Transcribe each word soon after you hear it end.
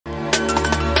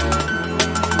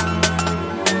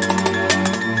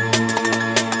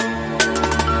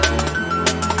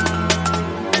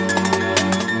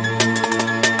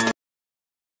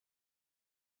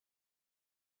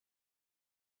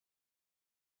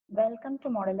Welcome to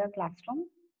Modular Classroom.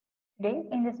 Today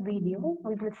in this video,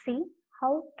 we will see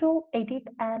how to edit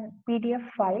an PDF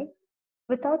file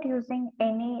without using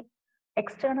any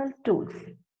external tools.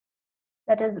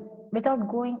 That is, without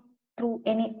going through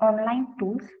any online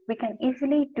tools, we can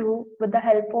easily do with the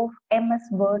help of MS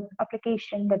Word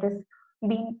application that is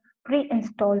being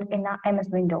pre-installed in our MS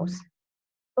Windows.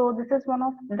 So this is one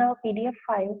of the PDF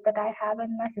files that I have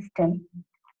in my system.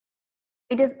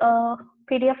 It is a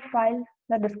PDF file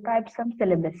that describes some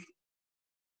syllabus.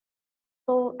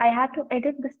 So I had to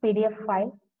edit this PDF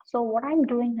file. So what I'm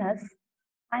doing is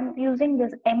I'm using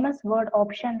this MS Word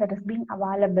option that is being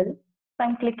available. So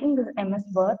I'm clicking this MS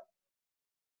Word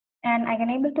and I can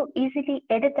able to easily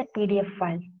edit that PDF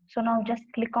file. So now just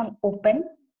click on open,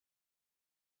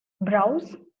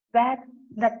 browse where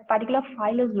that particular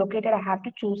file is located. I have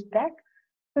to choose that.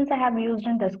 Since I have used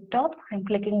in desktop, I'm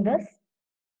clicking this.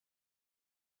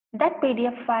 That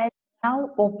PDF file now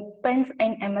opens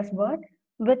in MS Word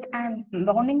with an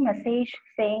warning message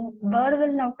saying Word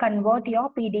will now convert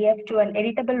your PDF to an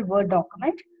editable Word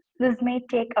document. This may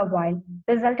take a while.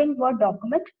 Resulting Word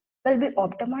document will be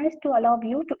optimized to allow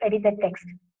you to edit the text.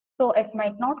 So it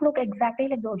might not look exactly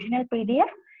like the original PDF,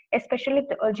 especially if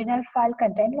the original file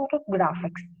contains a lot of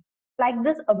graphics. Like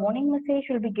this, a warning message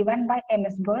will be given by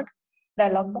MS Word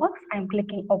dialog box. I'm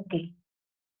clicking OK.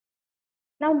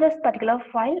 Now this particular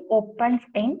file opens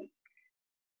in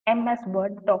MS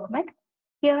Word document.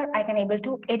 Here I can able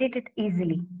to edit it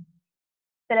easily.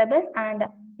 Syllabus, and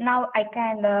now I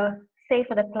can say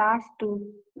for the class to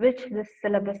which this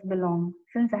syllabus belongs.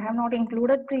 Since I have not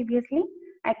included previously,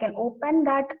 I can open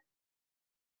that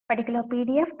particular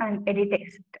PDF and edit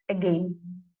it again.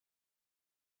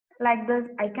 Like this,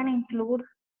 I can include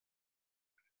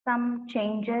some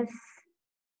changes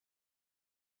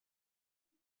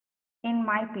in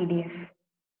my PDF.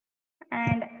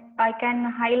 And I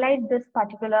can highlight this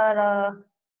particular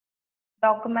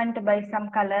document by some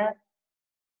color.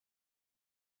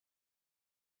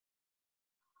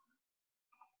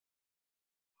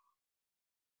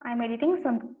 I'm editing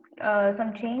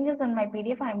some changes in my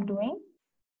PDF I'm doing.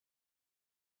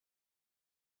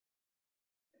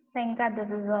 Saying that this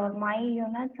is my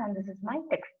units and this is my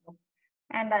textbook.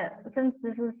 And since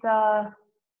this is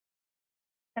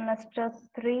semester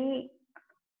 3,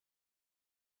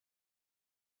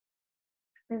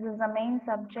 this is the main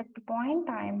subject point.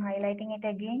 I am highlighting it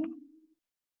again.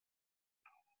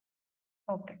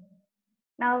 Okay.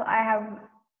 Now I have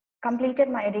completed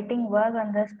my editing work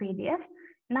on this PDF.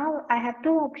 Now I have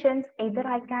two options. Either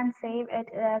I can save it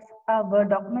as a Word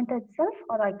document itself,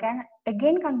 or I can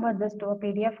again convert this to a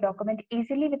PDF document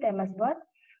easily with MS Word.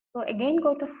 So again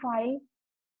go to File,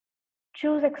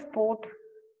 choose Export,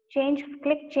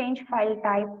 click Change File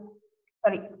Type.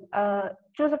 Sorry,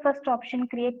 choose the first option,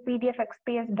 Create PDF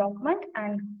XPS document,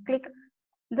 and click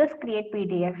this Create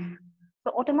PDF.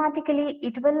 So automatically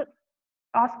it will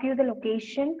ask you the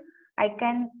location. I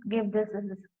can give this as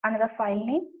another file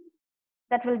name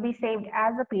that will be saved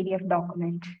as a PDF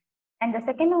document. And the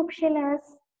second option is,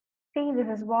 see,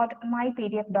 this is what my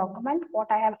PDF document,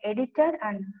 what I have edited,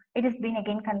 and it has been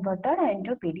again converted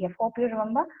into PDF. Hope you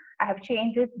remember, I have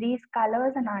changed these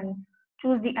colors and I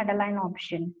choose the underline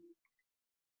option.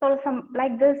 So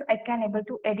like this, I can able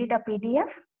to edit a PDF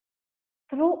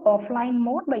through offline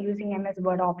mode by using MS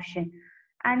Word option.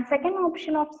 And second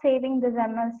option of saving this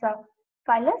MS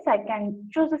file is I can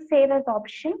choose the save as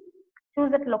option,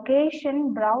 choose that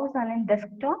location, browse, and in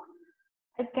desktop,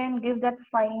 I can give that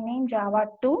file name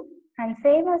Java2 and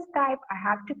save as type. I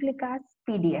have to click as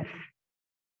PDF.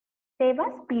 Save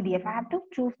as PDF. I have to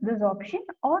choose this option,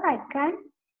 or I can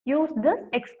use this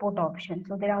export option.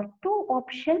 So there are two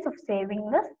options of saving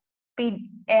this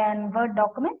Word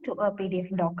document to a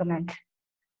PDF document.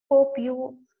 Hope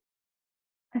you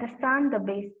understand the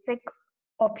basic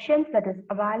options that is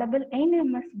available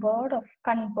in MS Word of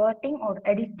converting or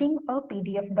editing a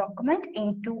PDF document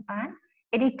into an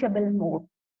editable mode.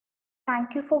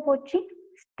 Thank you for watching.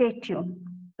 Stay tuned.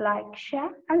 Like, share,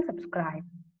 and subscribe.